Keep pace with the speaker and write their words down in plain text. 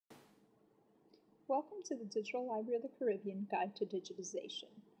Welcome to the Digital Library of the Caribbean Guide to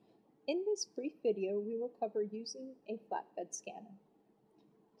Digitization. In this brief video, we will cover using a flatbed scanner.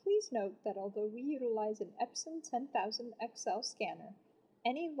 Please note that although we utilize an Epson 10000 XL scanner,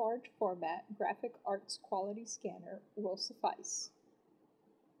 any large format graphic arts quality scanner will suffice.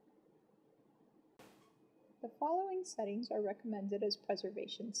 The following settings are recommended as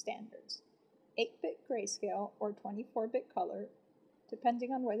preservation standards: 8-bit grayscale or 24-bit color,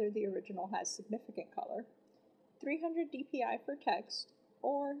 depending on whether the original has significant color, 300 dpi for text,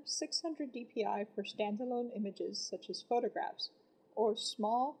 or 600 dpi for standalone images such as photographs, or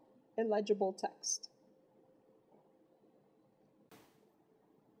small, illegible text.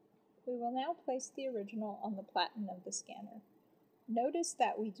 We will now place the original on the platen of the scanner. Notice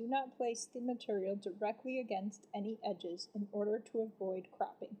that we do not place the material directly against any edges in order to avoid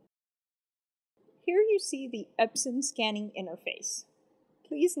cropping. Here you see the Epson scanning interface.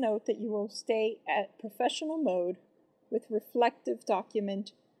 Please note that you will stay at professional mode with reflective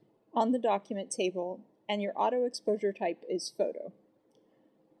document on the document table, and your auto exposure type is photo.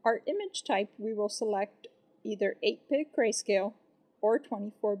 Our image type, we will select either 8-bit grayscale or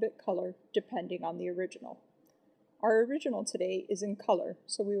 24-bit color, depending on the original. Our original today is in color,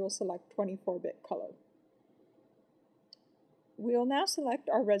 so we will select 24-bit color. We will now select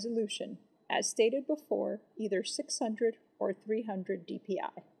our resolution, as stated before, either 600 or 300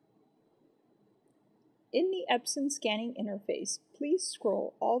 dpi. In the Epson scanning interface, please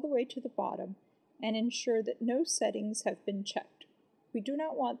scroll all the way to the bottom and ensure that no settings have been checked. We do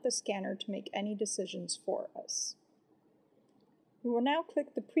not want the scanner to make any decisions for us. We will now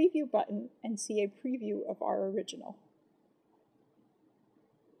click the preview button and see a preview of our original.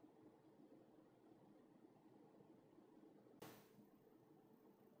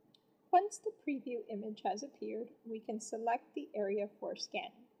 Once the preview image has appeared, we can select the area for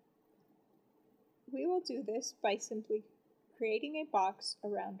scanning. We will do this by simply creating a box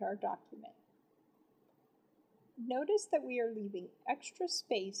around our document. Notice that we are leaving extra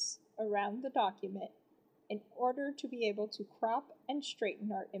space around the document in order to be able to crop and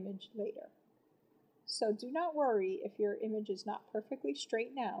straighten our image later. So do not worry if your image is not perfectly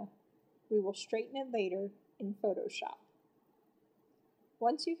straight now. We will straighten it later in Photoshop.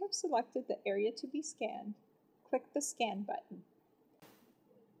 Once you have selected the area to be scanned, click the Scan button.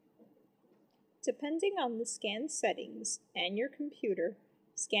 Depending on the scan settings and your computer,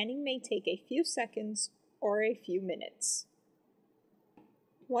 scanning may take a few seconds or a few minutes.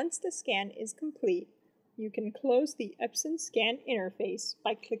 Once the scan is complete, you can close the Epson scan interface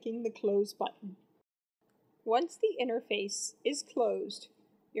by clicking the Close button. Once the interface is closed,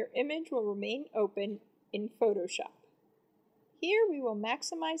 your image will remain open in Photoshop. Here we will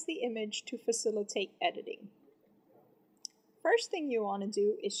maximize the image to facilitate editing. First thing you want to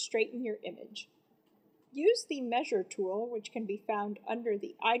do is straighten your image. Use the Measure tool, which can be found under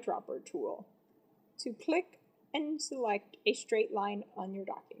the Eyedropper tool, to click and select a straight line on your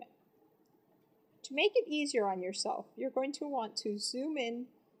document. To make it easier on yourself, you're going to want to zoom in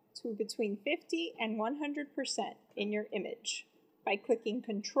to between 50 and 100% in your image by clicking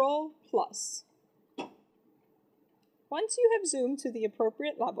Ctrl+. Once you have zoomed to the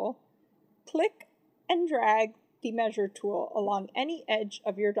appropriate level, click and drag the Measure tool along any edge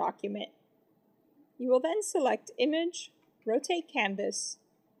of your document. You will then select Image, Rotate Canvas,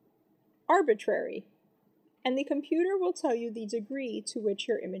 Arbitrary, and the computer will tell you the degree to which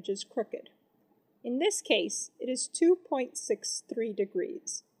your image is crooked. In this case, it is 2.63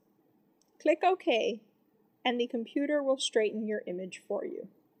 degrees. Click OK, and the computer will straighten your image for you.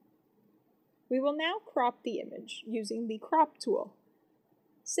 We will now crop the image using the Crop tool.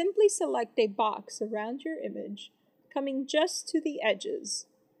 Simply select a box around your image, coming just to the edges.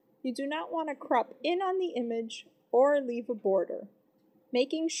 You do not want to crop in on the image or leave a border,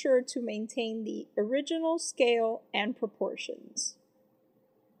 making sure to maintain the original scale and proportions.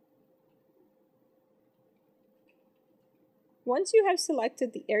 Once you have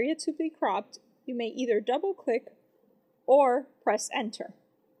selected the area to be cropped, you may either double-click or press Enter.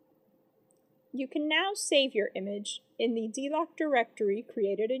 You can now save your image in the DLOC directory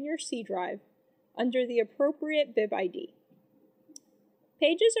created in your C drive under the appropriate bib ID.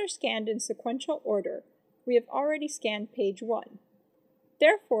 Pages are scanned in sequential order. We have already scanned page 1.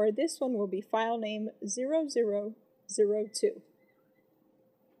 Therefore, this one will be file name 0002.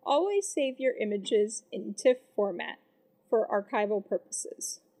 Always save your images in TIFF format for archival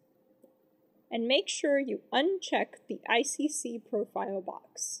purposes. And make sure you uncheck the ICC profile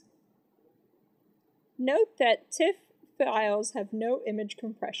box. Note that TIFF files have no image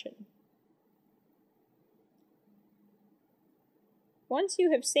compression. Once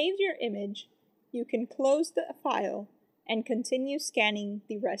you have saved your image, you can close the file and continue scanning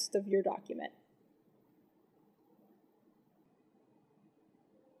the rest of your document.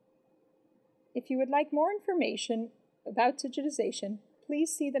 If you would like more information about digitization,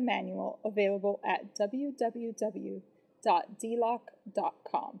 please see the manual available at www.dlock.com.